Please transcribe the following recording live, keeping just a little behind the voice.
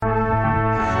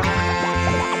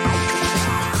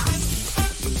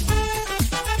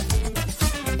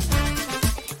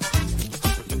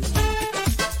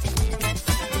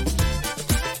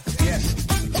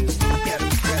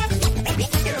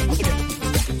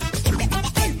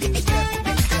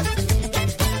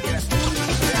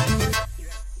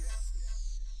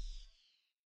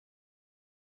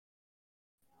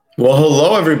Well,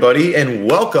 hello everybody, and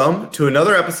welcome to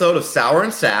another episode of Sour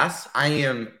and Sass. I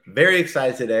am very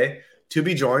excited today to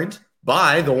be joined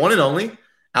by the one and only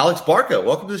Alex Barca.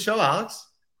 Welcome to the show, Alex.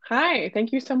 Hi,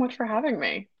 thank you so much for having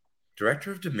me.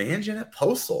 Director of Demand Gen at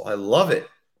Postal. I love it.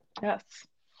 Yes.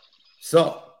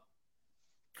 So,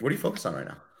 what are you focused on right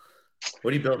now?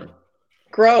 What are you building?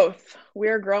 Growth. We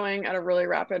are growing at a really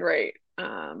rapid rate,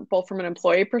 both from an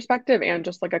employee perspective and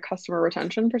just like a customer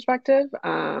retention perspective.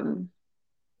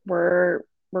 We're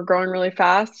growing really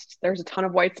fast. There's a ton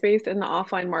of white space in the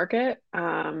offline market.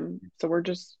 So we're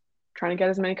just trying to get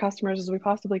as many customers as we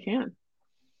possibly can.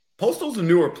 Postal's a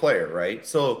newer player, right?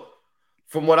 So,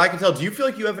 from what I can tell, do you feel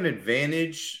like you have an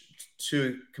advantage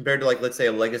to compared to, like, let's say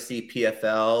a legacy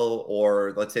PFL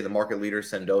or let's say the market leader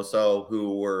Sendoso,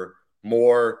 who were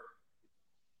more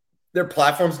their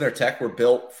platforms and their tech were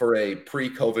built for a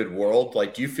pre-COVID world?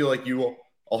 Like, do you feel like you will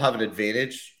all have an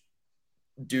advantage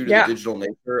due to the Yeah. digital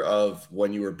nature of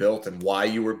when you were built and why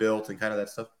you were built and kind of that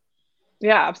stuff?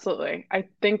 Yeah, absolutely. I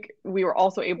think we were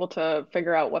also able to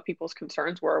figure out what people's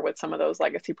concerns were with some of those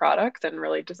legacy products and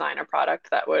really design a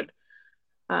product that would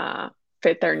uh,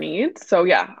 fit their needs. So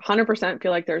yeah, 100%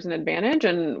 feel like there's an advantage.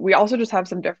 And we also just have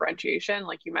some differentiation,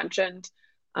 like you mentioned.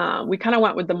 We kind of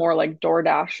went with the more like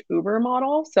DoorDash Uber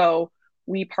model. So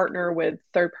we partner with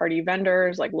third-party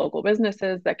vendors, like local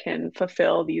businesses that can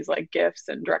fulfill these like gifts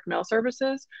and direct mail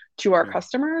services to our Mhm.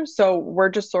 customers. So we're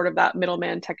just sort of that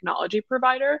middleman technology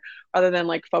provider rather than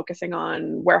like focusing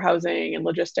on warehousing and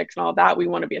logistics and all that. We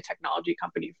want to be a technology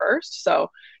company first. So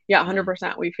yeah, Mhm.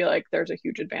 100% we feel like there's a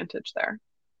huge advantage there.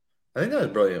 I think that was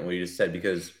brilliant what you just said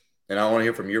because, and I want to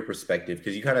hear from your perspective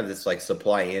because you kind of have this like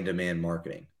supply and demand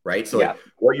marketing, right? So Yeah. like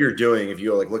what you're doing, if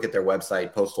you like look at their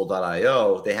website,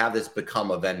 postal.io, they have this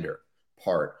become a vendor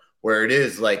part where it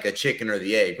is like a chicken or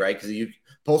the egg, right? Because you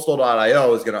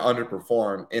postal.io is going to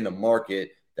underperform in a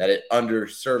market that it under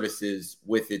services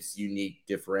with its unique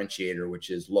differentiator, which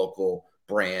is local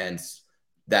brands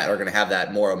that are going to have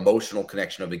that more emotional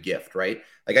connection of a gift, right?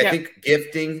 Like I Yeah. think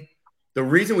gifting, the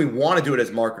reason we want to do it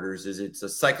as marketers is it's a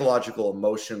psychological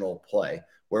emotional play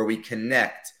where we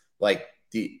connect like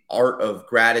the art of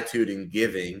gratitude and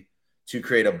giving to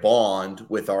create a bond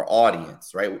with our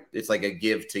audience, right? It's like a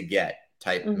give to get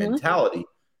type Mm-hmm. mentality.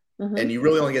 Mm-hmm. And you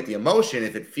really only get the emotion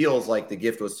if it feels like the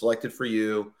gift was selected for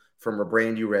you from a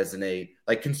brand you resonate.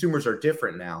 Like consumers are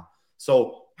different now.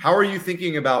 So, how are you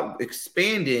thinking about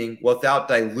expanding without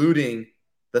diluting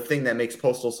the thing that makes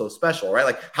Postal so special, right?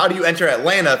 Like, how do you enter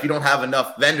Atlanta if you don't have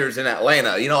enough vendors in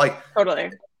Atlanta?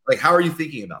 Totally. Like how are you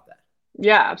thinking about that?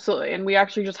 Yeah, absolutely. And we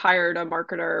actually just hired a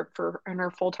marketer for, and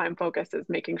her full-time focus is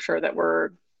making sure that we're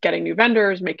getting new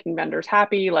vendors, making vendors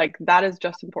happy. Like that is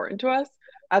just important to us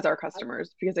as our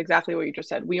customers because exactly what you just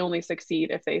said, we only succeed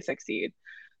if they succeed.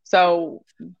 So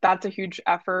that's a huge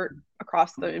effort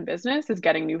across the in business is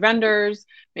getting new vendors,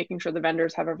 making sure the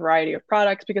vendors have a variety of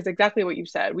products because exactly what you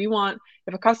said, we want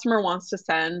if a customer wants to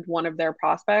send one of their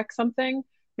prospects something,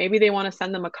 maybe they want to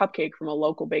send them a cupcake from a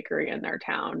local bakery in their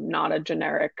town, not a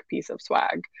generic piece of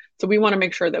swag. So we want to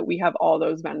make sure that we have all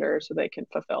those vendors so they can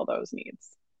fulfill those needs.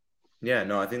 Yeah,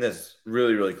 no, I think that's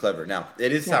really, really clever. Now,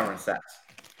 it is Yeah. Sour and Sass.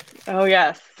 Oh,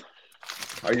 yes.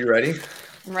 Are you ready?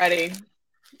 I'm ready.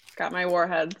 Got my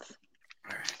warheads.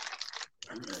 All right.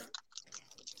 I'm going to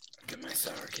get my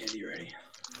sour candy ready.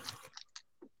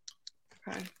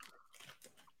 Okay.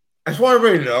 I just want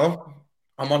everybody to know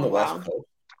I'm on Oh, the West wow. Coast.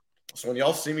 So when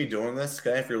y'all see me doing this,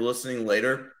 okay, if you're listening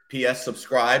later, PS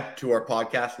subscribe to our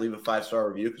podcast, leave a 5-star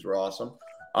review because we're awesome.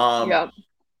 Um, Yep.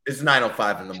 it's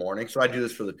 9:05 in the morning, so I do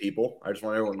this for the people. I just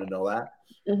want everyone to know that.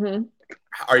 Mm-hmm.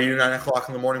 Are you 9 o'clock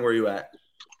in the morning? Where are you at?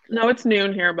 No, it's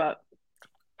noon here, but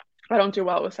I don't do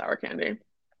well with sour candy.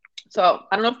 So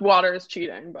I don't know if water is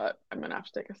cheating, but I'm gonna have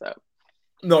to take a sip.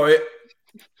 No, it.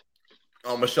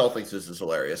 Oh, Michelle thinks this is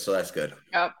hilarious, so that's good.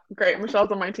 Yep. Great.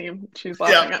 Michelle's on my team. She's Yeah,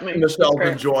 laughing at me. That's Michelle's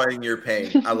great. enjoying your pain.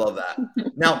 I love that.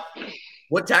 Now,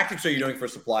 what tactics are you doing for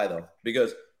supply though?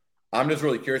 Because I'm just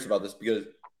really curious about this because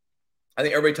I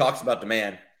think everybody talks about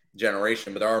demand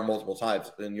generation, but there are multiple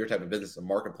types in your type of business, a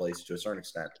marketplace to a certain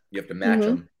extent. You have to match Mm-hmm.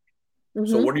 them. So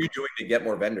Mm-hmm. what are you doing to get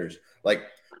more vendors? Like,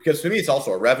 because to me, it's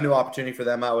also a revenue opportunity for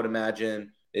them, I would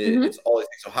imagine. Mm-hmm. It's all these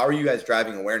things. So how are you guys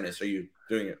driving awareness? Are you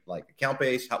doing it like account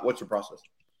based? What's your process?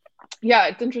 Yeah,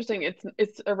 it's interesting.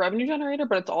 It's a revenue generator,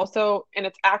 but it's also and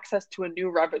it's access to a new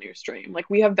revenue stream. Like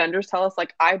we have vendors tell us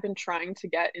like I've been trying to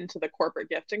get into the corporate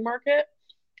gifting market,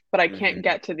 but I can't Mm-hmm.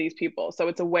 get to these people. So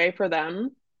it's a way for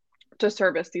them to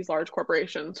service these large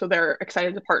corporations. So they're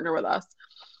excited to partner with us.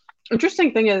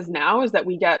 Interesting thing is now is that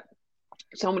we get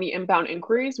so many inbound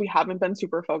inquiries, we haven't been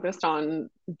super focused on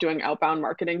doing outbound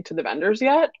marketing to the vendors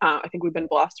yet. I think we've been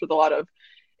blessed with a lot of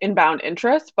inbound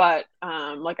interest, but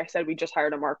like I said, we just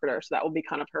hired a marketer, so that will be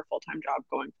kind of her full-time job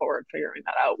going forward, figuring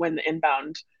that out when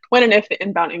and if the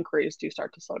inbound inquiries do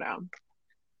start to slow down.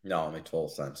 No, it makes total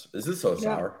sense. Is this so Yeah.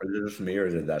 sour? Is it just me or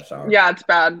is it that sour? Yeah, it's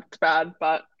bad. It's bad,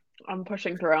 but I'm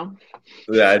pushing through.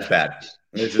 Yeah, it's bad.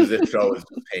 It's just this show is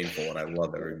painful, and I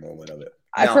love every moment of it.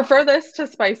 I Now, prefer this to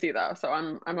spicy though, so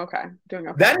I'm okay. Doing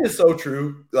okay. that is so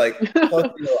true. Like, plus,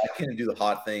 I can't do the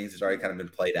hot things. It's already kind of been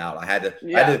played out. I had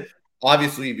to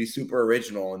obviously be super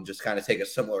original and just kind of take a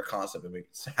similar concept and make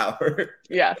it sour.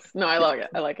 Yes. No, I like it.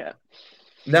 I like it.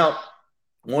 Now,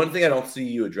 one thing I don't see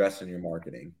you address in your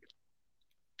marketing,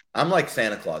 I'm like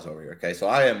Santa Claus over here. Okay, so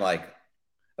I am like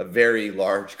a very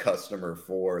large customer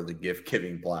for the gift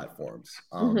giving platforms.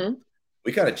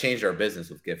 We kind of changed our business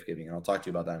with gift giving, and I'll talk to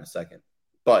you about that in a second.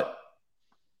 But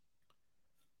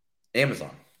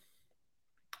Amazon.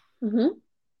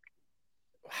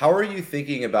 How are you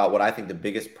thinking about what I think the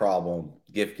biggest problem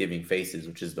gift giving faces,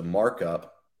 which is the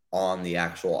markup on the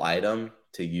actual item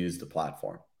to use the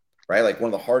platform, right? Like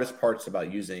one of the hardest parts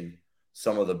about using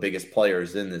some of the biggest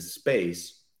players in this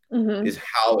space is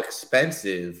how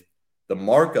expensive the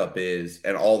markup is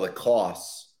and all the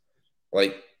costs.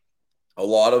 Like a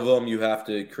lot of them you have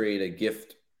to create a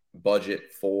gift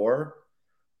budget for,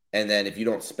 and then if you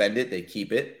don't spend it, they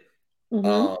keep it.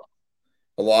 A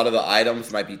lot of the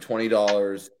items might be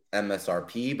 $20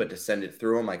 MSRP, but to send it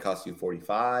through them might cost you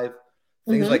 $45.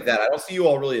 Things like that. I don't see you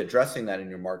all really addressing that in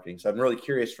your marketing. So I'm really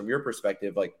curious from your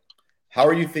perspective, like, how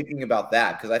are you thinking about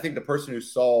that? Because I think the person who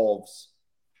solves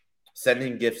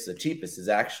sending gifts the cheapest is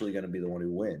actually going to be the one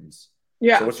who wins.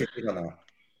 Yeah. So what's your take on that?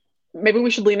 Maybe we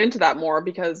should lean into that more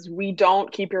because we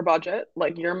don't keep your budget.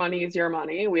 Like your money is your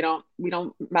money. We don't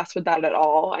mess with that at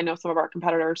all. I know some of our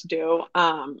competitors do.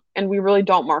 And we really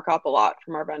don't mark up a lot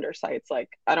from our vendor sites.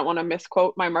 Like I don't want to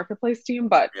misquote my marketplace team,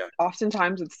 but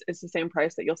oftentimes it's the same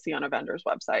price that you'll see on a vendor's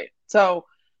website. So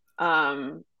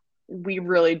we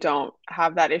really don't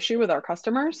have that issue with our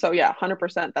customers. So yeah,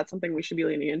 100%. That's something we should be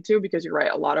leaning into because you're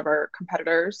right. A lot of our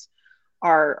competitors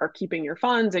are keeping your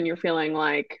funds and you're feeling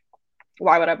like,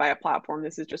 why would I buy a platform?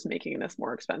 This is just making this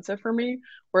more expensive for me.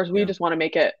 Whereas we just want to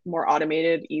make it more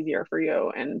automated, easier for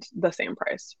you, and the same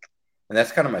price. And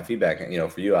that's kind of my feedback,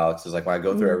 for you, Alex, is like when I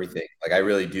go through everything, like I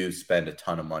really do spend a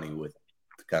ton of money with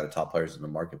the kind of top players in the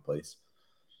marketplace.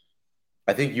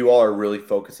 I think you all are really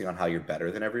focusing on how you're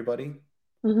better than everybody.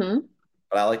 But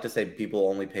I like to say people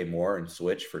only pay more and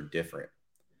switch for different.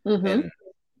 And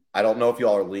I don't know if you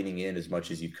all are leaning in as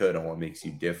much as you could on what makes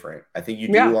you different. I think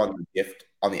you do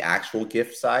on the actual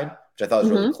gift side, which I thought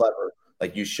was really clever.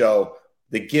 Like you show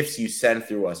the gifts you send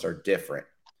through us are different.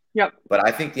 Yep. But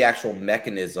I think the actual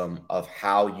mechanism of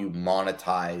how you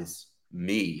monetize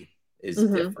me is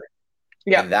different.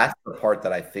 Yeah. And that's the part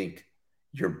that I think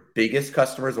your biggest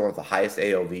customers, one of the highest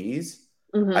AOVs,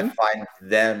 I find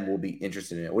them will be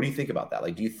interested in it. What do you think about that?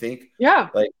 Like, do you think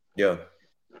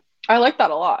I like that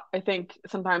a lot. I think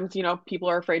sometimes, people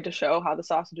are afraid to show how the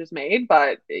sausage is made,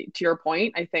 but to your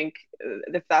point, I think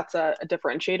if that's a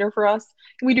differentiator for us,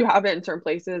 we do have it in certain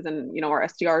places and, our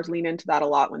SDRs lean into that a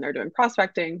lot when they're doing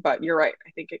prospecting, but you're right.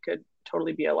 I think it could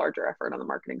totally be a larger effort on the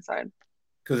marketing side.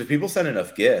 Because if people send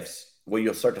enough gifts, what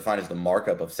you'll start to find is the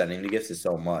markup of sending the gifts is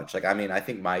so much. Like, I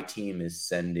think my team is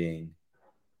sending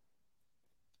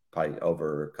probably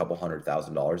over a couple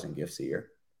 $100,000 in gifts a year.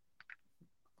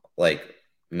 Like,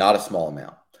 not a small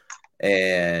amount.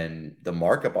 And the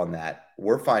markup on that,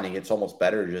 we're finding it's almost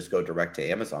better to just go direct to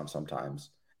Amazon sometimes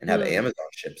and have Amazon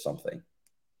ship something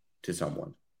to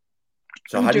someone.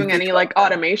 So are you doing any like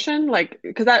automation? Like,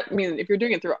 because if you're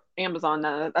doing it through Amazon,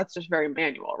 then that's just very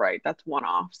manual, right? That's one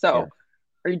off. So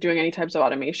are you doing any types of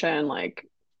automation? Like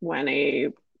when a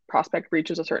prospect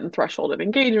reaches a certain threshold of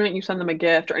engagement, you send them a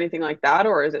gift or anything like that?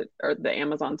 Or is it, or the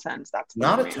Amazon sends? That's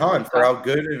not a ton for how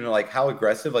good and like how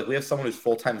aggressive. Like we have someone whose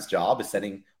full-time job is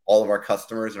sending all of our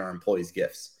customers and our employees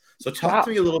gifts. So talk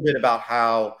to me a little bit about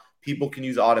how people can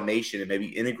use automation and maybe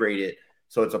integrate it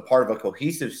so it's a part of a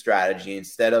cohesive strategy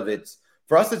instead of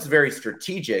for us, it's very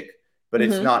strategic, but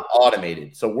it's not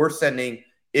automated. So we're sending,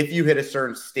 if you hit a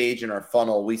certain stage in our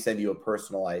funnel, we send you a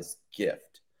personalized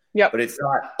gift. Yeah, but it's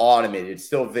not automated. It's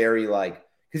still very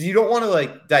because you don't want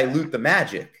to dilute the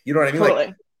magic. You know what I mean?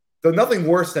 Totally. So nothing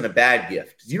worse than a bad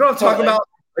gift. You know what I'm talking about?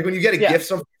 Like when you get a gift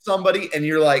from somebody and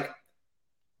you're like,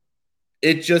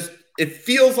 it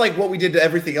feels like what we did to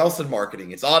everything else in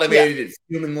marketing. It's automated. It's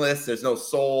humanless. There's no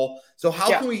soul. So how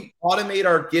can we automate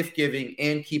our gift giving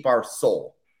and keep our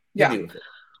soul?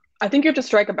 I think you have to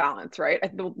strike a balance, right?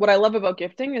 What I love about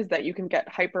gifting is that you can get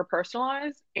hyper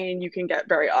personalized and you can get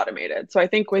very automated. So I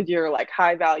think with your like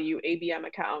high value ABM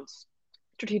accounts,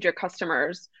 strategic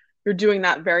customers, you're doing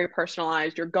that very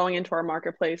personalized. You're going into our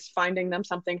marketplace, finding them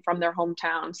something from their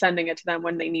hometown, sending it to them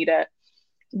when they need it.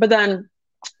 But then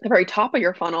the very top of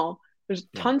your funnel, there's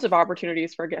Yeah. tons of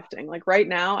opportunities for gifting. Like right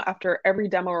now, after every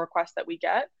demo request that we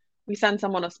get, we send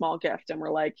someone a small gift and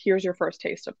we're like, here's your first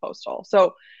taste of Postal.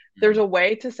 So there's Mhm. a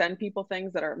way to send people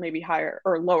things that are maybe higher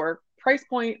or lower price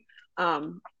point,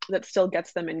 that still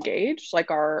gets them engaged.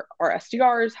 Like our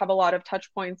SDRs have a lot of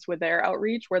touch points with their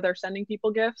outreach where they're sending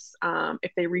people gifts,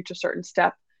 if they reach a certain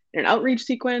step in an outreach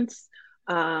sequence.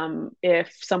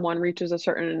 If someone reaches a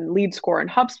certain lead score in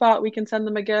HubSpot, we can send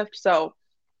them a gift. So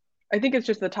I think it's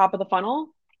just the top of the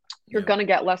funnel. You're Yeah. going to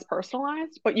get less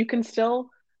personalized, but you can still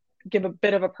give a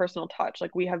bit of a personal touch.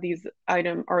 Like we have these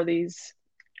an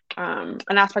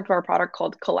aspect of our product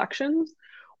called collections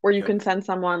where you Okay. can send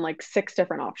someone like 6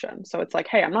 different options. So it's like,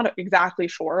 hey, I'm not exactly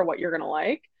sure what you're going to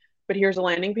like, but here's a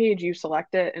landing page, you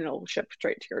select it and it'll ship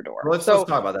straight to your door. Well, let's So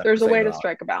talk about that for a there's a second way to though.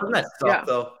 strike a Doesn't that balance. suck Yeah.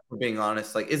 though? For being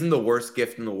honest, like, isn't the worst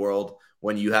gift in the world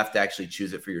when you have to actually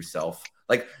choose it for yourself?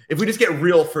 Like, if we just get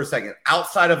real for a second,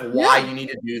 outside of why Yeah. you need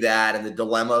to do that and the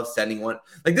dilemma of sending one,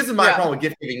 like, this is my Yeah. problem with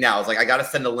gift giving now. Is like I got to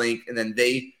send a link and then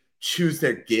they choose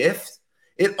their gift.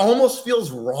 It almost feels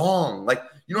wrong. Like,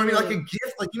 you know what I mean? Like a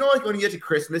gift, like, you know, like when you get to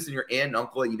Christmas and your aunt and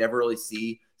uncle that you never really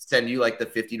see send you like the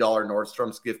 $50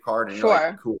 Nordstrom's gift card, and you're like,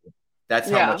 Sure. cool,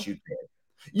 that's how Yeah. much you pay.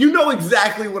 You know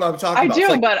exactly what I'm talking I about. It's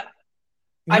do, like, but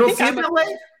you I don't think see it that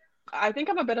way? I think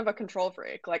I'm a bit of a control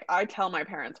freak. Like I tell my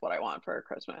parents what I want for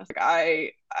Christmas.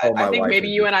 Like Oh, I my think wife maybe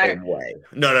is you the and I. same way.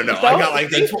 No. I So got like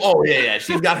see, oh yeah.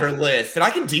 She's got her list, and I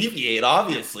can deviate.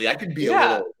 Obviously, I could be a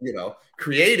yeah, little,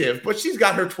 creative, but she's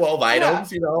got her 12 yeah,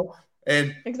 items,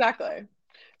 and exactly.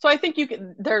 So I think you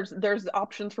can. There's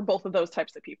options for both of those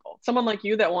types of people. Someone like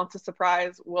you that wants a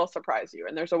surprise will surprise you,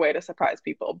 and there's a way to surprise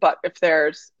people. But if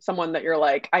there's someone that you're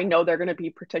like, I know they're going to be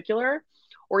particular,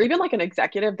 or even like an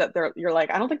executive that you're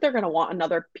like, I don't think they're going to want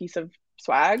another piece of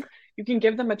swag. You can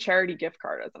give them a charity gift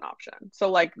card as an option. So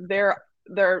like there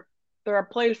are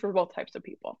plays for both types of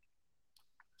people.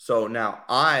 so now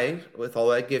with all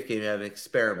that gift giving, have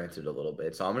experimented a little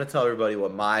bit. So I'm going to tell everybody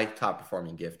what my top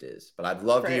performing gift is, but I'd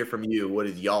love to Great. hear from you. What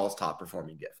is y'all's top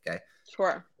performing gift? Okay.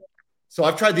 Sure. So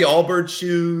I've tried the Allbirds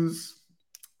shoes.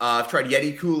 I've tried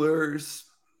Yeti coolers.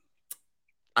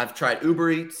 I've tried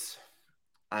Uber Eats.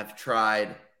 I've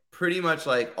tried pretty much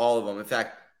like all of them. In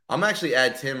fact, I'm actually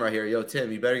add Tim right here. Yo,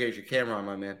 Tim, you better get your camera on,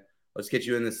 my man. Let's get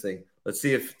you in this thing. Let's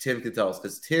see if Tim can tell us,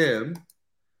 because Tim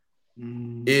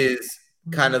is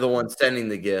kind of the one sending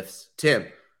the gifts. Tim,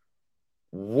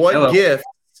 what Hello. gift?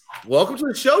 Welcome to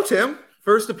the show, Tim.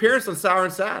 First appearance on Sour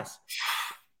and Sass.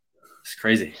 It's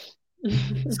crazy.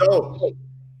 So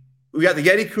we got the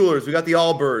Yeti coolers, we got the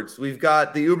Allbirds, we've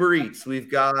got the Uber Eats,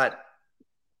 we've got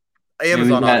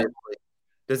Amazon.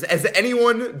 Obviously, has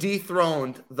anyone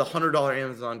dethroned the $100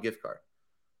 Amazon gift card?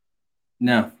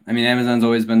 No, I mean, Amazon's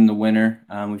always been the winner.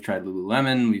 We've tried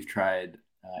Lululemon, we've tried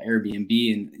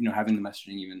Airbnb, and having the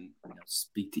messaging even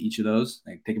speak to each of those.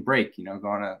 Like take a break, go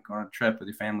on a trip with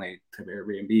your family to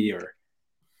Airbnb,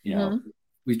 or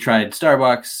we've tried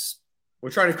Starbucks. We're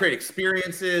trying to create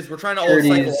experiences. We're trying to all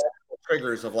Charities.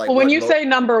 triggers of like. Well, when you say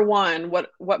number one,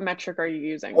 what metric are you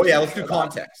using? Oh yeah, let's do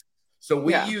context. So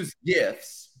we Yeah. use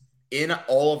GIFs in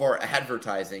all of our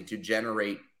advertising to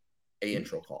generate a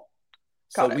intro call.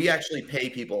 So Got it. we actually pay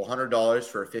people $100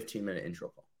 for a 15-minute intro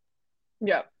call.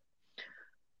 Yeah.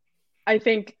 I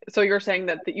think so. You're saying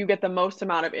that you get the most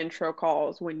amount of intro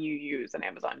calls when you use an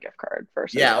Amazon gift card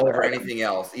versus Over anything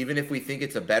else. Even if we think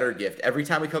it's a better gift, every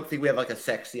time we think we have like a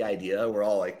sexy idea, we're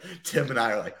all like, Tim and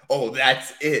I are like, oh,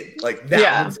 that's it. Like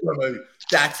that's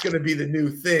gonna be the new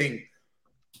thing.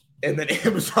 And then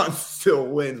Amazon still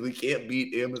wins. We can't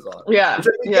beat Amazon. Yeah. Which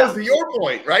I think goes to your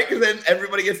point, right? Because then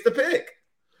everybody gets to pick.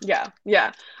 Yeah.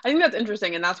 I think that's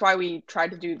interesting. And that's why we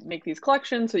tried to make these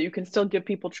collections so you can still give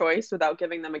people choice without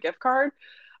giving them a gift card.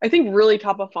 I think really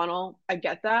top of funnel, I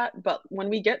get that. But when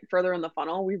we get further in the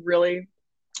funnel, we really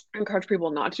encourage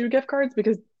people not to do gift cards,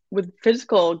 because with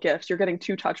physical gifts, you're getting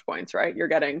 2 touch points, right? You're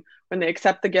getting when they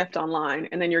accept the gift online,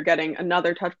 and then you're getting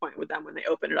another touch point with them when they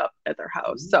open it up at their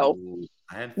house. So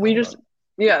we just,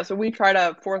 so we try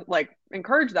to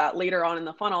encourage that later on in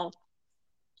the funnel.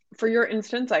 For your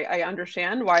instance, I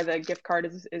understand why the gift card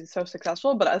is so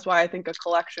successful, but that's why I think a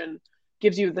collection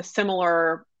gives you the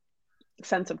similar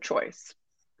sense of choice.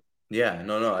 Yeah,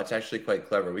 no, that's actually quite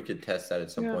clever. We could test that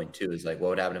at some point too. Is like,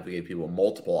 what would happen if we gave people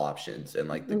multiple options, and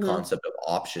like the concept of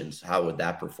options, how would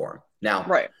that perform? Now,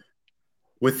 right.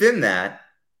 Within that,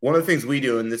 one of the things we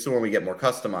do, and this is when we get more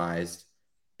customized,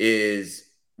 is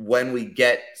when we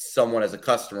get someone as a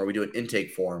customer, we do an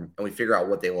intake form and we figure out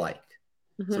what they like.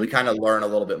 So we kind of learn a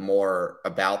little bit more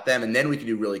about them, and then we can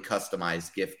do really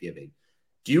customized gift giving.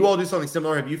 Do you all do something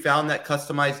similar? Have you found that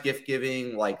customized gift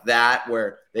giving like that,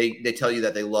 where they tell you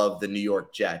that they love the New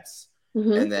York Jets,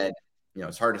 and then, you know,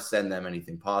 it's hard to send them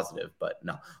anything positive, but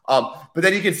no. But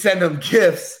then you can send them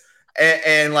gifts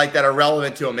and like that are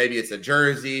relevant to them. Maybe it's a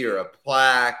jersey or a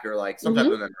plaque or like some type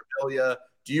of memorabilia.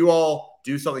 Do you all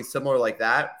do something similar like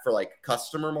that for like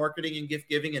customer marketing and gift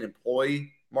giving and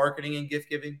employee marketing and gift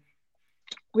giving?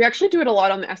 We actually do it a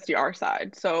lot on the SDR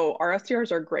side. So our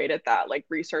SDRs are great at that, like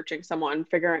researching someone,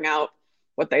 figuring out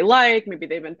what they like. Maybe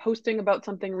they've been posting about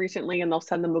something recently and they'll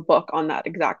send them a book on that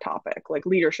exact topic, like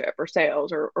leadership or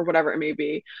sales or whatever it may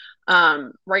be.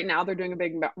 Right now, they're doing a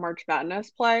big March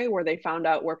Madness play where they found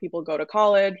out where people go to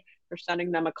college. They're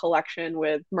sending them a collection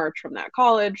with merch from that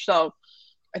college. So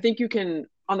I think you can,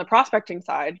 on the prospecting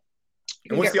side,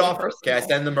 and what's the offer? Okay, I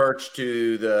send the merch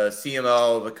to the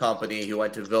CMO of a company who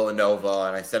went to Villanova,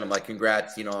 and I send them like,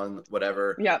 congrats, you know, on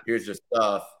whatever. Yeah. Here's your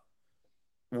stuff.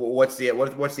 What's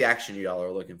the action you all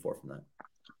are looking for from that?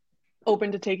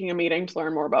 Open to taking a meeting to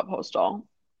learn more about Postal.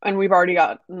 And we've already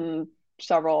gotten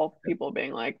several people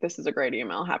being like, this is a great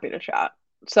email, happy to chat.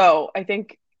 So I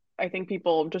think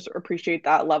people just appreciate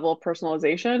that level of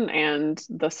personalization and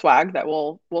the swag that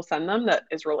we'll send them that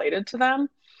is related to them.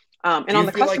 And on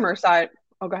the customer side,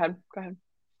 go ahead.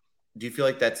 Do you feel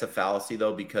like that's a fallacy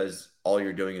though, because all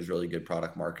you're doing is really good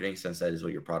product marketing, since that is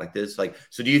what your product is? Like,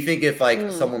 so do you think if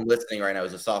like someone listening right now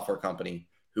is a software company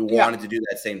who wanted to do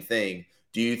that same thing,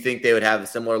 do you think they would have a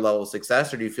similar level of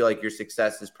success, or do you feel like your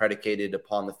success is predicated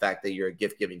upon the fact that you're a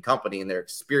gift giving company and they're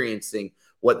experiencing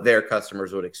what their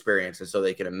customers would experience, and so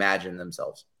they can imagine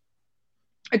themselves?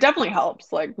 It definitely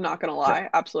helps. Like, not gonna lie,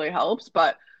 absolutely helps.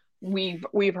 But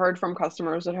we've heard from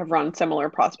customers that have run similar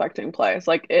prospecting plays.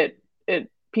 Like it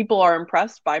people are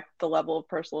impressed by the level of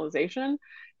personalization,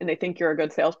 and they think you're a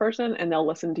good salesperson, and they'll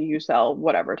listen to you sell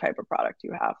whatever type of product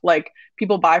you have. Like,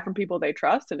 people buy from people they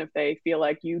trust, and if they feel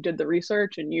like you did the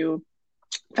research and you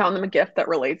found them a gift that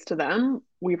relates to them,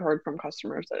 we've heard from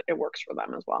customers that it works for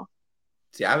them as well.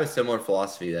 See, I have a similar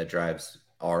philosophy that drives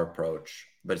our approach,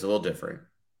 but it's a little different.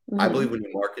 I believe when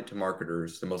you market to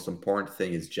marketers, the most important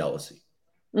thing is jealousy.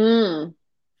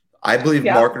 I believe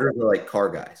marketers are like car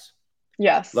guys.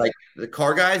 Yes. Like the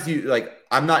car guys,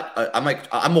 I'm a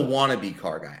wannabe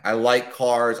car guy. I like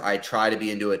cars. I try to be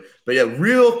into it. But yeah,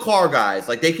 real car guys,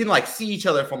 like they can like see each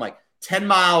other from like 10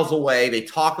 miles away. They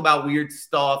talk about weird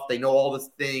stuff. They know all these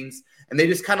things, and they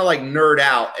just kind of like nerd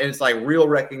out. And it's like real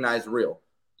recognize real.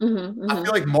 I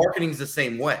feel like marketing's the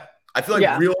same way. I feel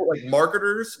like real like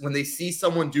marketers, when they see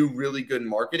someone do really good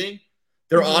marketing,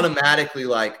 they're automatically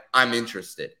like, I'm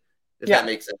interested. If that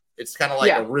makes sense. It's kind of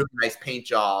like a really nice paint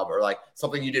job or like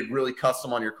something you did really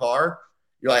custom on your car.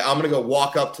 You're like, I'm going to go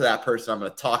walk up to that person. I'm going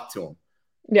to talk to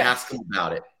him, ask them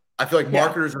about it. I feel like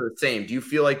marketers are the same. Do you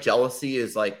feel like jealousy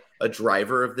is like a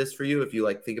driver of this for you? If you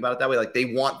like think about it that way, like they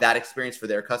want that experience for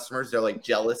their customers. They're like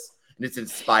jealous, and it's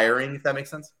inspiring, if that makes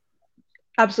sense.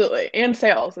 Absolutely. And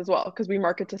sales as well, because we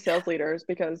market to sales leaders,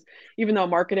 because even though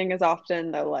marketing is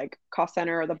often the like cost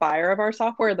center or the buyer of our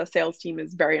software, the sales team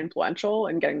is very influential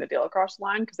in getting the deal across the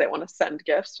line because they want to send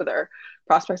gifts to their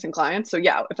prospects and clients. So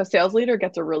yeah, if a sales leader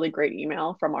gets a really great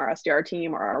email from our SDR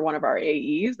team or one of our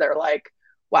AEs, they're like,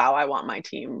 wow, I want my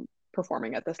team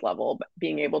performing at this level, but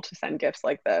being able to send gifts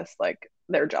like this, like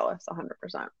they're jealous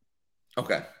 100%.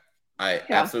 Okay. I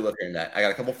absolutely love hearing that. I got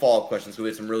a couple follow-up questions. We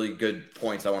have some really good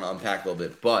points I want to unpack a little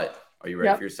bit, but are you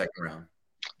ready for your second round?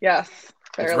 Yes.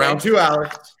 It's round 2,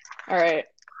 Alex. All right.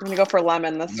 I'm going to go for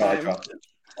lemon this time. All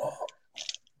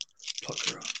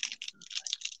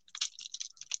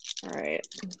right.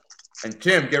 And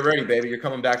Tim, get ready, baby. You're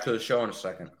coming back to the show in a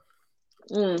second.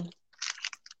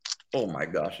 Oh my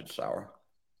gosh, it's sour.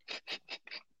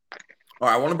 All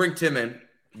right, I want to bring Tim in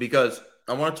because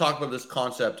I want to talk about this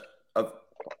concept of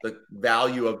the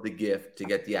value of the gift to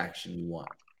get the action you want.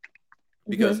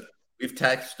 Because we've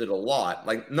texted a lot.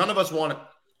 Like, none of us want to,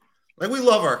 like, we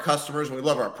love our customers and we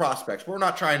love our prospects. We're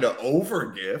not trying to over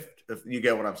gift, if you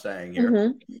get what I'm saying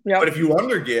here. But if you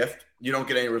under gift, you don't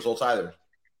get any results either.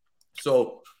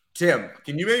 So, Tim,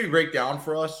 can you maybe break down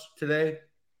for us today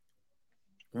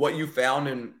what you found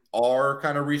in our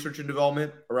kind of research and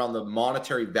development around the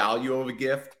monetary value of a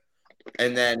gift,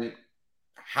 and then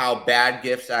how bad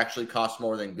gifts actually cost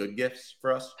more than good gifts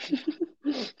for us?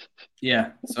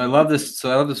 Yeah. So I love this. So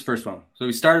I love this first one. So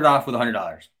we started off with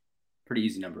 $100. Pretty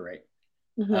easy number, right?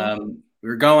 We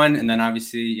were going, and then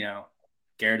obviously,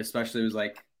 Garrett especially was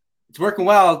like, it's working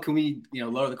well. Can we,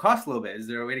 lower the cost a little bit? Is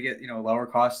there a way to get, lower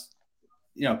cost,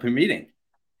 per meeting?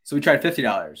 So we tried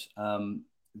 $50.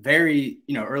 Very,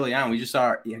 early on, we just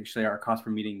saw our cost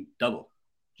per meeting double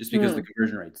just because the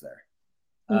conversion rate's there.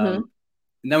 And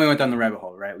then we went down the rabbit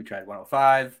hole, right? We tried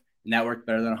 105 and that worked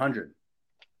better than 100.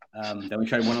 Then we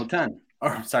tried 110.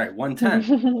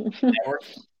 110. That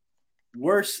worked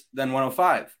worse than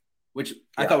 105, which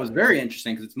I thought was very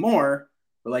interesting because it's more,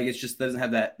 but like it just doesn't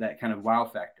have that kind of wow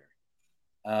factor.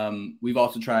 We've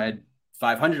also tried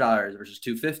 $500 versus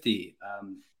 $250.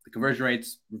 The conversion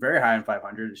rates were very high on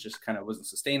 500. It just kind of wasn't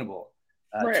sustainable.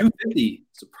 Right. 250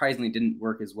 surprisingly didn't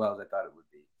work as well as I thought it would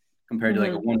be compared to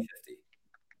like a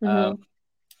 150.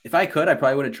 If I could, I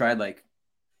probably would have tried like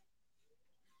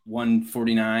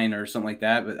 149 or something like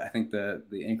that, but I think the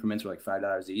increments were like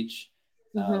 $5 each.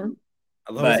 I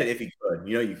love it if you could.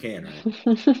 You can,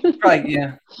 right? Probably,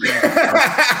 yeah.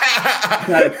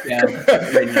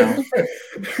 Right now.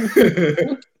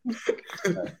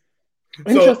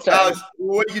 So, Alex,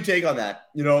 what do you take on that?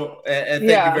 And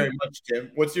thank you very much,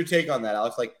 Tim. What's your take on that,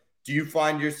 Alex? Like, do you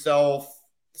find yourself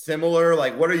similar?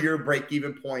 Like, what are your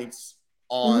break-even points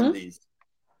on these?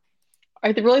 I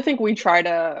really think we try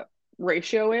to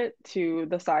ratio it to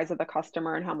the size of the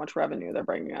customer and how much revenue they're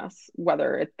bringing us,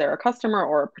 whether they're a customer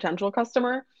or a potential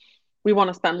customer. We want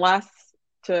to spend less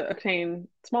to attain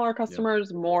smaller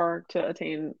customers, more to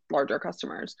attain larger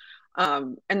customers.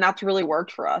 And that's really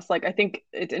worked for us. Like, I think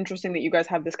it's interesting that you guys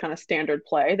have this kind of standard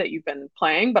play that you've been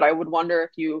playing, but I would wonder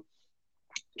if you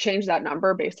change that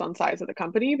number based on size of the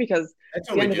company, because at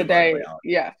the end of the day,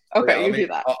 you do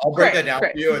that. I'll break that down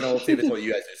for you, and then we'll see if it's what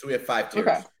you guys do. So we have 5 tiers.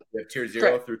 Okay. We have tier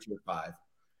 0 through tier 5.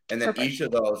 And then each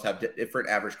of those have different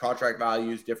average contract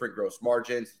values, different gross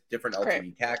margins, different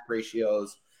LTV CAC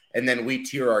ratios. And then we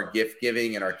tier our gift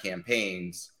giving and our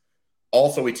campaigns.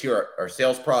 Also, we tier our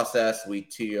sales process. We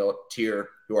tier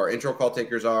who our intro call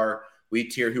takers are. We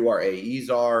tier who our AEs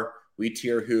are. We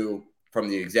tier who from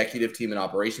the executive team and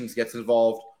operations gets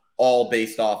involved, all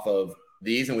based off of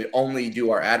these. And we only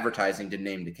do our advertising to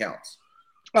named accounts.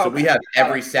 So we have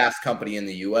every SaaS company in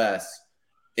the US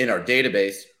in our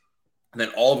database. And then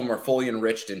all of them are fully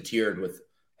enriched and tiered with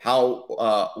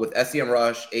with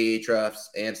SEMrush, Ahrefs,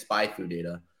 and SpyFu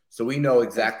data. So we know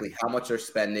exactly how much they're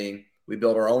spending. We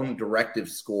build our own directive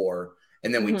score,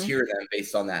 and then we tier them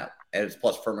based on that, and it's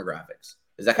plus firmographics.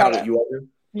 Is that kind of what you all do?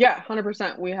 Yeah,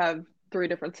 100%. We have 3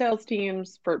 different sales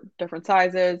teams for different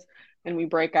sizes, and we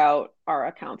break out our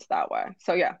accounts that way.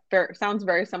 So yeah, sounds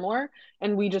very similar.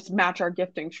 And we just match our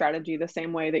gifting strategy the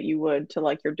same way that you would to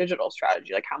like your digital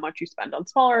strategy, like how much you spend on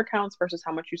smaller accounts versus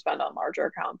how much you spend on larger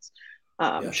accounts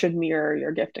should mirror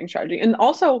your gifting strategy. And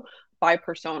also by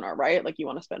persona, right? Like you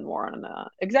want to spend more on an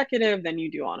executive than you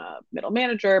do on a middle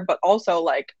manager, but also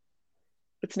like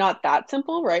it's not that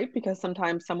simple, right? Because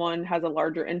sometimes someone has a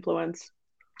larger influence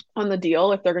on the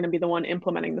deal if they're going to be the one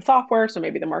implementing the software. So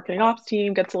maybe the marketing ops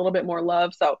team gets a little bit more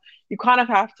love. So you kind of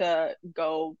have to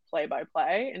go play by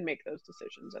play and make those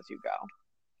decisions as you go.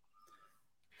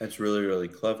 That's really, really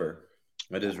clever.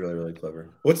 That is really, really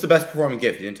clever. What's the best performing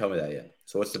gift? You didn't tell me that yet.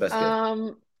 So what's the best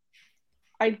gift?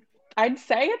 I'd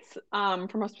say it's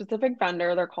from a specific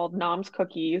vendor. They're called Nom's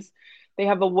Cookies. They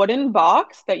have a wooden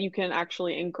box that you can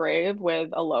actually engrave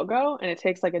with a logo, and it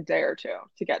takes like a day or 2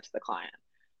 to get to the client.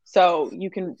 So you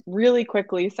can really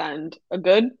quickly send a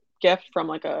good gift from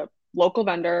like a local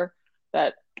vendor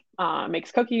that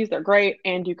makes cookies. They're great.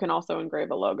 And you can also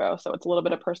engrave a logo. So it's a little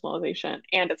bit of personalization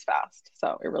and it's fast.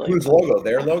 So it really Whose logo?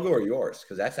 Their logo or yours?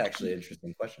 Because that's actually an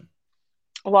interesting question.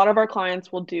 A lot of our clients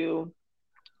will do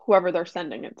whoever they're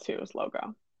sending it to's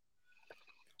logo.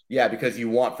 Yeah, because you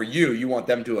want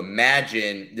them to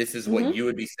imagine this is what you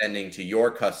would be sending to your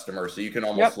customer. So you can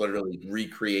almost literally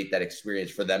recreate that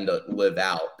experience for them to live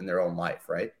out in their own life,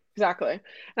 right? Exactly.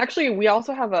 Actually, we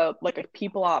also have a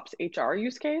people ops HR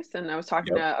use case. And I was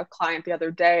talking to a client the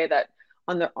other day that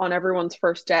on everyone's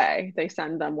first day, they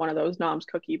send them one of those Nom's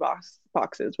cookie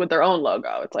boxes with their own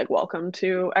logo. It's like, welcome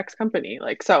to X company.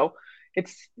 Like, so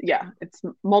it's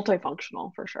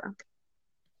multifunctional for sure.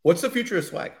 What's the future of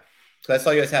swag? So I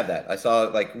saw you guys have that. I saw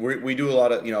like we do a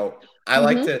lot of,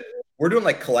 we're doing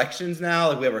like collections now.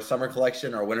 Like we have our summer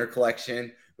collection, our winter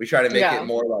collection. We try to make it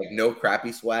more like no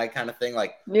crappy swag kind of thing.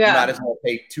 Like you might as well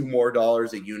pay $2 more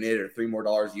a unit or $3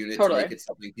 more a unit to make it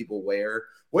something people wear.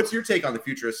 What's your take on the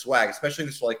future of swag, especially in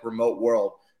this like remote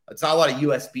world? It's not a lot of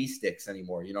USB sticks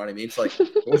anymore. You know what I mean? It's like,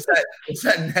 what's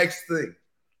that next thing?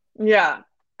 Yeah.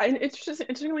 It's just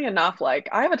interestingly enough, like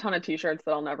I have a ton of t-shirts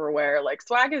that I'll never wear. Like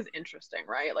swag is interesting,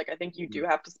 right? Like I think you do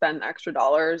have to spend extra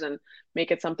dollars and make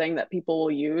it something that people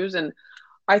will use. And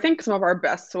I think some of our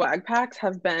best swag packs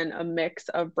have been a mix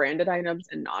of branded items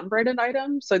and non-branded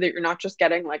items so that you're not just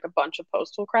getting like a bunch of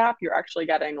postal crap, you're actually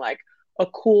getting like a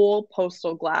cool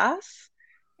postal glass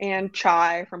and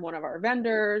chai from one of our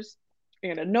vendors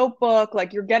and a notebook.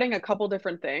 Like you're getting a couple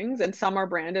different things and some are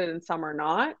branded and some are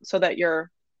not so that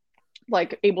you're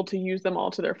like able to use them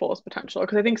all to their fullest potential.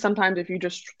 Because I think sometimes if you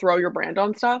just throw your brand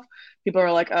on stuff, people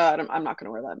are like, I'm not going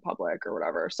to wear that in public or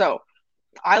whatever. So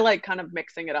I like kind of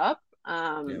mixing it up.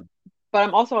 Yeah. But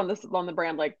I'm also on the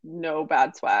brand like no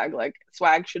bad swag. Like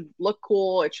swag should look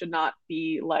cool. It should not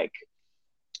be like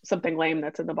something lame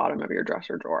that's in the bottom of your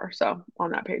dresser drawer. So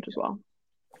on that page as well.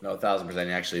 No,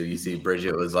 1,000%. Actually, you see,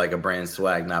 Bridget was like a brand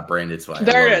swag, not branded swag.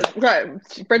 There it is. Right.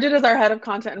 Bridget is our head of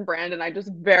content and brand, and I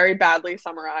just very badly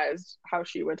summarized how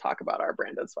she would talk about our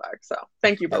branded swag. So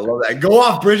thank you, Bridget. I love that. Go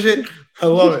off, Bridget. I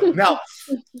love it. Now,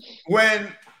 when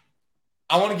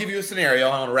I want to give you a scenario,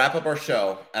 I want to wrap up our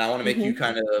show, and I want to make you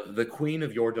kind of the queen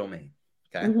of your domain.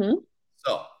 Okay.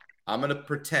 So I'm going to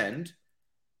pretend.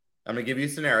 I'm going to give you a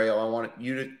scenario. I want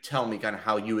you to tell me kind of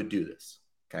how you would do this.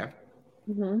 Okay.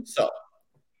 So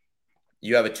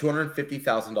you have a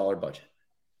 $250,000 budget.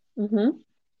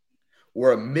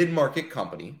 We're a mid-market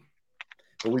company,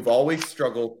 but we've always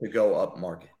struggled to go up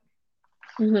market.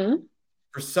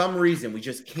 For some reason, we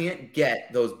just can't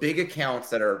get those big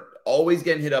accounts that are always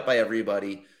getting hit up by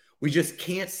everybody. We just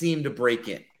can't seem to break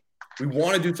in. We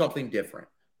want to do something different.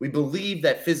 We believe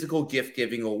that physical gift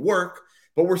giving will work,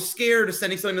 but we're scared of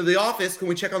sending something to the office. Can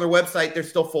we check on their website? They're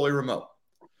still fully remote.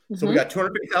 So we got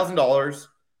 $250,000.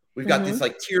 We've got this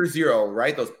like tier 0,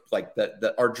 right? Those like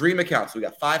our dream accounts. We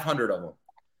got 500 of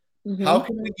them. How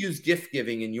can we use gift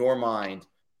giving in your mind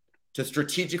to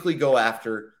strategically go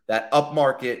after that up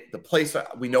market, the place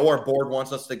we know our board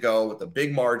wants us to go with the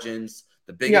big margins,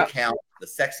 the big account, the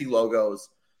sexy logos?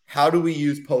 How do we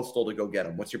use postal to go get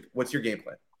them? What's your game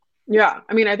plan? Yeah,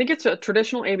 I mean, I think it's a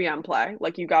traditional ABM play.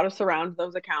 Like you got to surround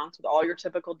those accounts with all your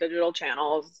typical digital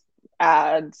channels,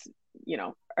 ads,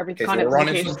 everything. Okay, so we're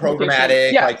running some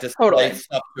programmatic, like display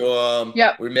stuff to them.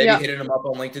 Yeah, we're maybe hitting them up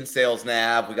on LinkedIn Sales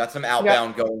Nav. We got some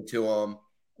outbound going to them.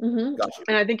 Gotcha.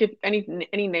 And I think if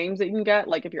any names that you can get,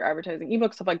 like if you're advertising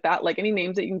ebooks, stuff like that, like any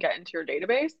names that you can get into your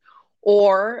database,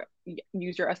 or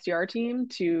use your SDR team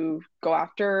to go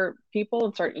after people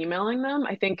and start emailing them.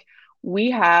 I think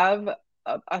we have,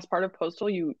 as part of Postal,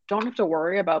 you don't have to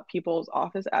worry about people's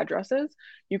office addresses.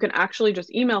 You can actually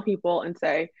just email people and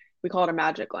say, we call it a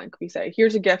magic link. We say,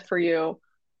 here's a gift for you.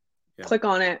 Click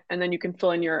on it, and then you can fill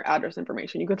in your address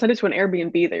information. You can send it to an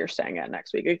Airbnb that you're staying at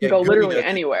next week. You can go literally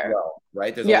anywhere. Well,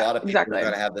 right? There's a lot of people who are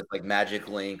going to have this like magic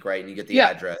link, right? And you get the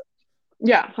address.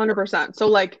 Yeah, 100%. So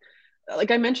like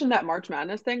I mentioned that March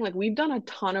Madness thing, like we've done a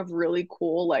ton of really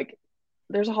cool, like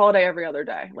there's a holiday every other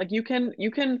day. Like you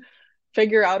can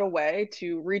figure out a way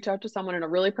to reach out to someone in a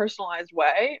really personalized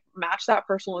way, match that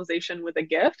personalization with a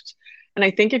gift. And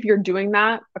I think if you're doing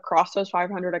that across those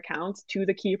 500 accounts to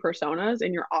the key personas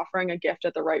and you're offering a gift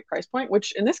at the right price point,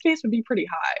 which in this case would be pretty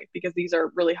high because these are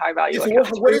really high value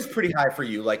accounts. What is pretty high for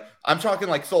you? Like I'm talking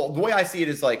like, so the way I see it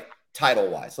is like title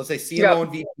wise. Let's say CMO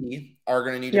and VP are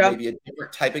going to need maybe a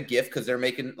different type of gift because they're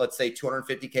making, let's say,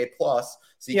 $250K plus.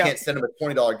 So you can't send them a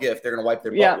 $20 gift. They're going to wipe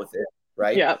their butt with it.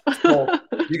 Right. Yeah. So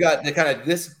you got the kind of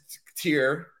this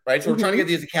tier, right? So we're trying to get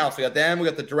these accounts. We got them. We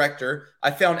got the director. I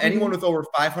found anyone with over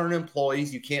 500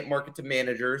 employees, you can't market to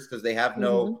managers because they have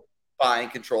no buying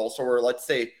control. So we're, let's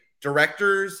say,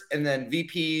 directors and then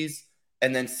VPs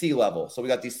and then C-level. So we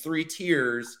got these 3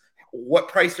 tiers. What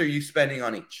price are you spending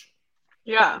on each?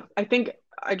 Yeah, I think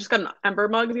I just got an Ember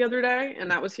mug the other day,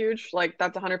 and that was huge. Like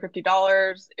that's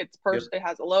 $150. It's it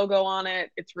has a logo on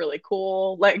it. It's really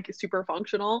cool, like super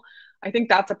functional. I think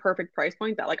that's a perfect price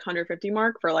point, that like 150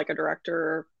 mark for like a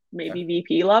director, maybe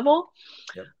VP level.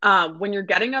 When you're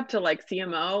getting up to like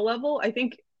CMO level, I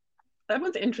think that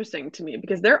one's interesting to me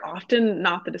because they're often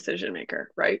not the decision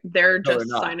maker, right? They're just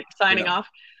signing off.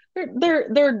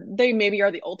 They maybe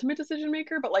are the ultimate decision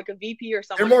maker, but like a VP or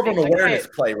someone. They're more of an awareness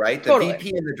play, right? The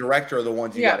VP and the director are the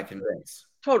ones you got to convince.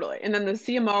 Totally. And then the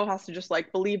CMO has to just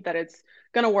like believe that it's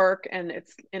going to work and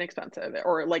it's inexpensive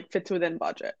or like fits within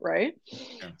budget, right?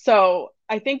 Yeah. So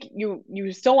I think you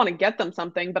still want to get them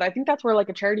something, but I think that's where like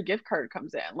a charity gift card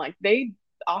comes in. Like they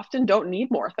often don't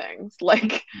need more things.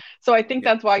 Like, so I think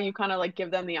that's why you kind of like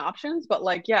give them the options. But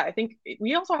like, yeah, I think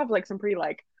we also have like some pretty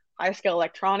like high scale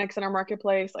electronics in our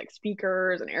marketplace, like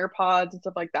speakers and AirPods and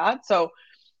stuff like that. So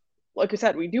like I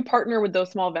said, we do partner with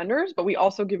those small vendors, but we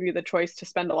also give you the choice to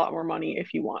spend a lot more money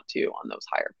if you want to on those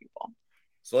higher people.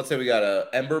 So let's say we got a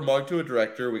Ember mug to a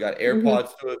director, we got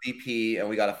AirPods to a VP, and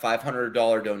we got a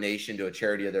 $500 donation to a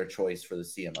charity of their choice for the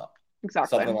CMO.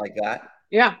 Exactly. Something like that.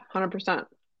 Yeah, 100%.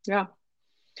 Yeah.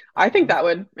 I think that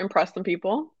would impress some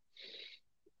people.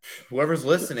 Whoever's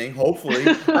listening, hopefully.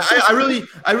 I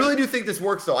really do think this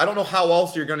works though. I don't know how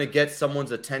else you're going to get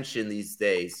someone's attention these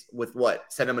days with what?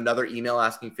 Send them another email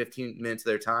asking 15 minutes of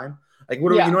their time? Like, what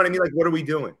do you know what I mean? Like, what are we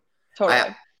doing?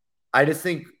 Totally. I just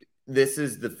think this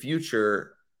is the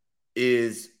future,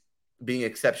 is being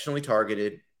exceptionally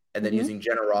targeted and then using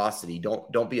generosity.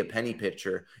 Don't be a penny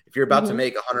pitcher. If you're about to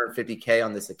make 150K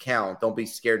on this account, don't be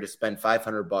scared to spend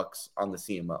 $500 on the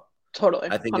CMO. Totally.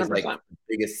 I think 100%. is like the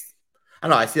biggest. I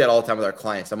don't know. I see that all the time with our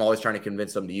clients. I'm always trying to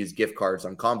convince them to use gift cards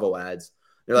on combo ads.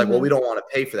 They're like, well, we don't want to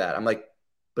pay for that. I'm like,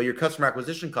 but your customer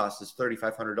acquisition cost is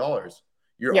 $3,500.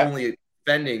 You're only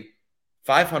spending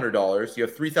 $500. You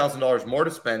have $3,000 more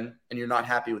to spend, and you're not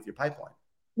happy with your pipeline.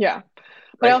 Yeah.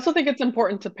 But I also think it's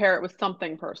important to pair it with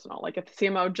something personal. Like if the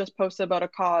CMO just posted about a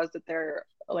cause that they're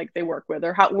like they work with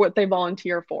or what they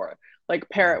volunteer for, like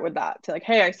pair it with that to like,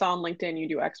 hey, I saw on LinkedIn you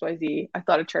do XYZ. I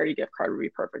thought a charity gift card would be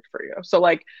perfect for you. So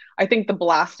like I think the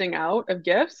blasting out of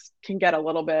gifts can get a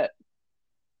little bit,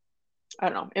 I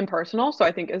don't know, impersonal. So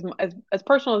I think as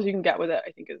personal as you can get with it,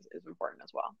 I think is important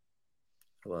as well.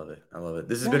 I love it. I love it.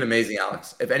 This has been amazing,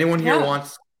 Alex. If anyone here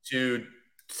wants to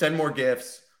send more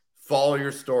gifts, follow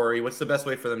your story, what's the best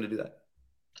way for them to do that?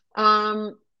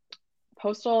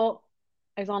 Postal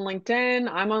is on LinkedIn.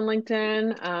 I'm on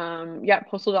LinkedIn.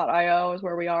 Postal.io is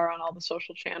where we are on all the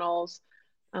social channels.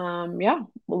 We'd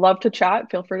love to chat.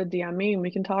 Feel free to DM me and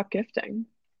we can talk gifting.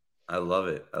 I love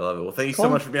it. I love it. Well, thank you so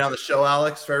much for being on the show,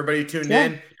 Alex. For everybody who tuned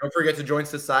in, don't forget to join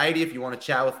Society if you want to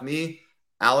chat with me.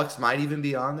 Alex might even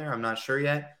be on there. I'm not sure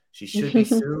yet. She should be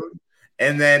soon.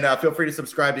 And then feel free to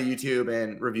subscribe to YouTube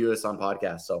and review us on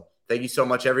podcasts. So thank you so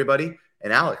much, everybody.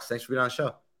 And Alex, thanks for being on the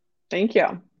show. Thank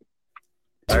you.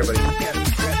 Bye,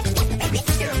 everybody.